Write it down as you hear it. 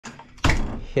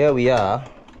here we are.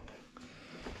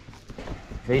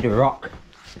 Ready to rock.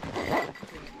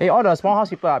 Hey, all the small house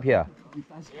people are up here.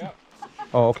 Yeah.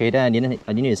 Oh, okay, then I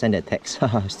didn't need to send that text.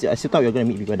 I still thought we were going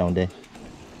to meet people down there.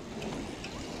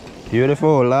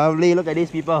 Beautiful, lovely. Look at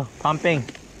these people pumping.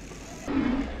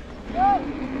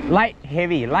 Light,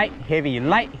 heavy, light, heavy,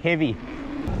 light, heavy.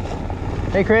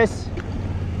 Hey, Chris.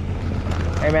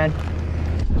 Hey, man.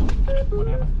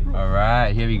 All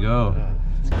right, here we go.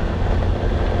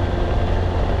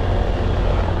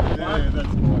 Yeah, that's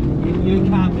fine. You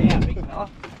calm down, big fella.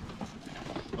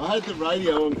 I had the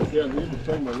radio on because I need to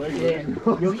turn my leg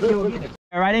around.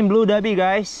 We're riding Blue Derby,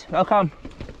 guys. Welcome.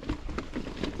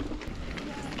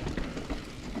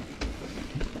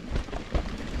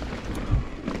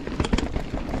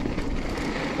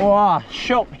 Wow,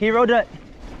 shock, he rode it.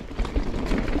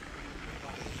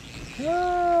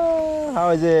 How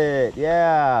is it?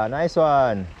 Yeah, nice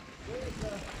one.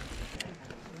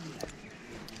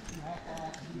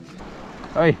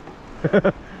 Oi.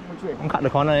 I'm cut the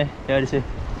corner. Yeah, this way.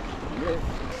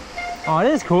 Oh,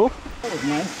 this is cool. That was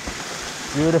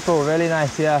nice. Beautiful, really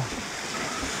nice, yeah.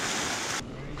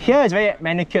 Here it's very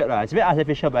manicured, it's a bit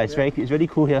artificial, but it's really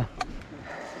cool here.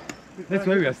 That's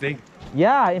where we are staying.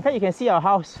 Yeah, in fact you can see our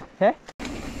house. Eh?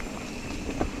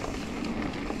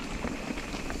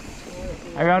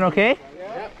 Everyone okay?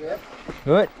 Yep.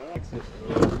 Good.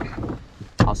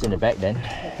 House in the back then.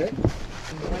 Okay.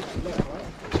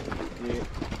 Yeah,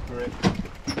 correct.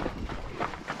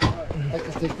 I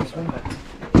can take this one.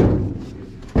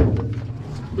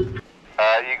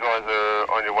 You guys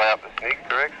are on your way up the sneak,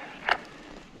 correct?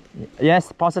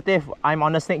 Yes, positive. I'm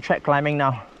on the snake track climbing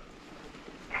now.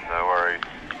 No worries.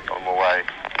 On my way.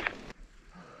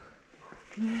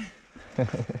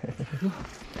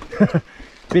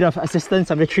 Bit of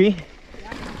assistance on the tree.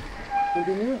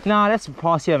 Continue. No, let's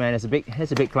pause here, man. It's a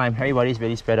big climb. Everybody's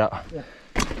really spread out. Yeah.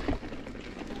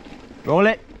 Roll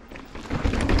it.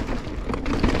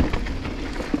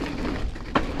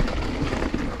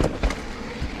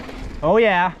 Oh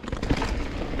yeah.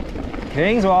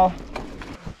 Things well.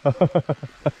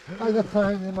 I got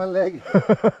time in my leg.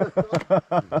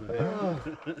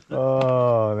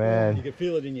 Oh man. You can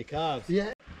feel it in your calves.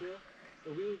 Yeah.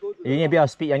 You need a bit of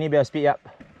speed. I need a bit of speed up.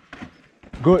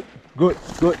 Good.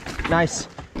 Nice.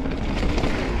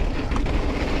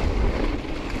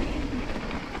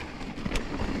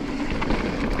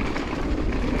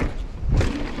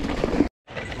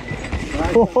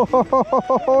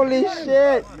 Holy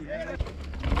shit!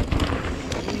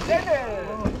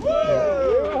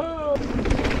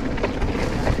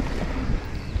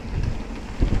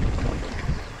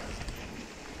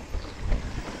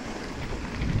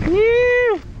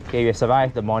 Okay, we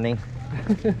survived the morning.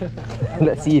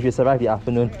 Let's see if you survive the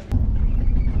afternoon.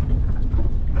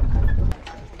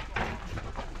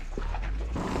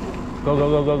 Go. Go,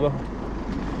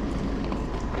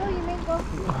 you may go.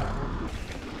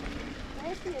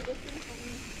 I see a distance from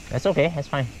me. That's okay, that's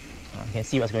fine. I can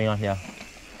see what's going on here.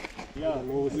 Yeah,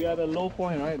 we are at the low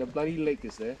point, right? The bloody lake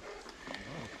is there.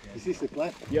 Is this the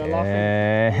climb? You're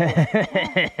laughing.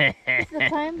 It's the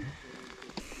time.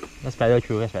 That's pedal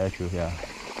true, yeah.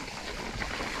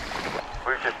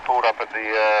 We've just pulled up at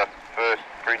the first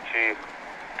bridge here,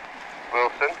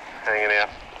 Wilson, hanging out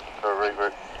for a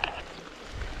regroup.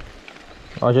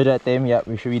 Roger that, Tim. Yep,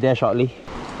 we should be there shortly.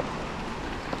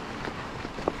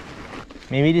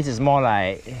 Maybe this is more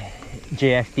like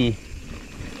JFT.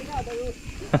 Without the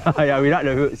route. Yeah, without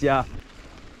the roots, yeah.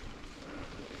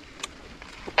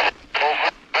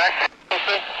 Back,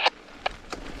 Wilson.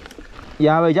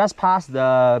 Yeah, we just passed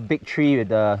the big tree with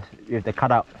the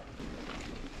cutout.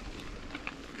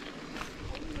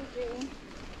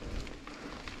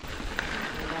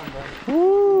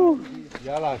 Woo!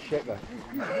 Yeah lah, shake lah.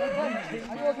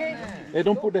 Are you okay? Hey,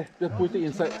 don't put that. Just put it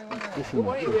inside. Don't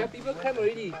worry, we have people climb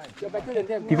already. You're better than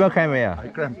them. People climb here? I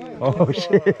climb. Oh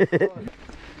shit!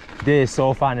 This is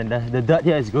so fun, and the dirt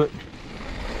here is good.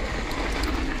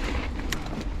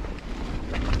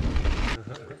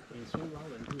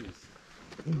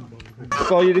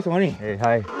 Saw you this morning. Hey,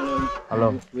 hi.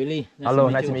 Hello. Really? Hello,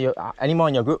 nice to meet you. Any more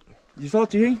in your group? You saw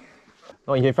Jiheng?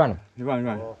 No, you're in front.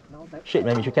 Run. Shit,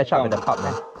 man, we should catch up with the pub,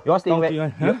 man. You're staying where?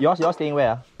 Huh? You're staying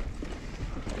where?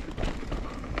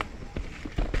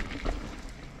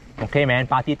 Okay, man,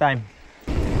 party time.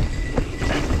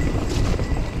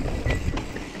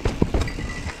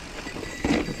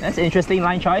 That's an interesting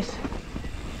line choice.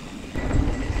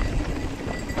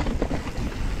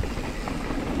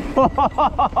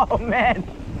 Oh man!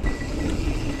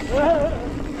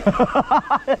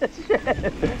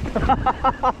 Shit.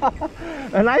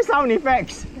 A nice sound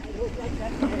effects.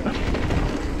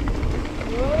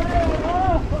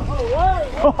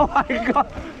 Oh my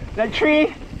god! The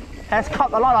tree has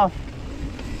caught a lot of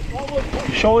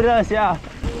shoulders, yeah.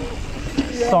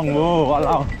 Song Wu,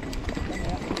 walao.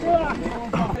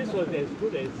 This was as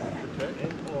good as the track,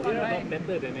 and not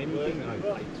better than anything I've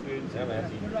experienced.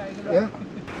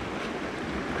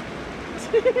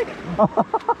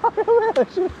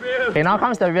 Okay, now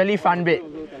comes the really fun bit.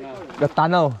 The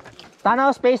tunnel.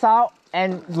 Tunnel, space out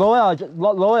and lower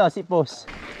your seat post.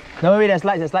 No, wait, there's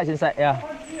lights inside, yeah.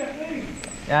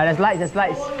 Yeah, there's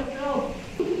lights.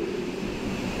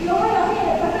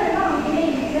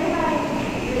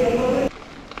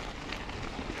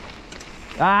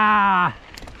 Ah!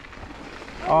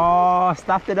 Oh,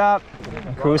 stuffed it up.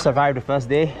 Crew survived the first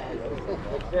day.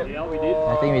 Yeah, we did.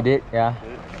 I think we did, yeah.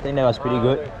 I think that was pretty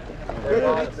good.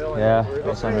 Yeah,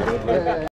 awesome.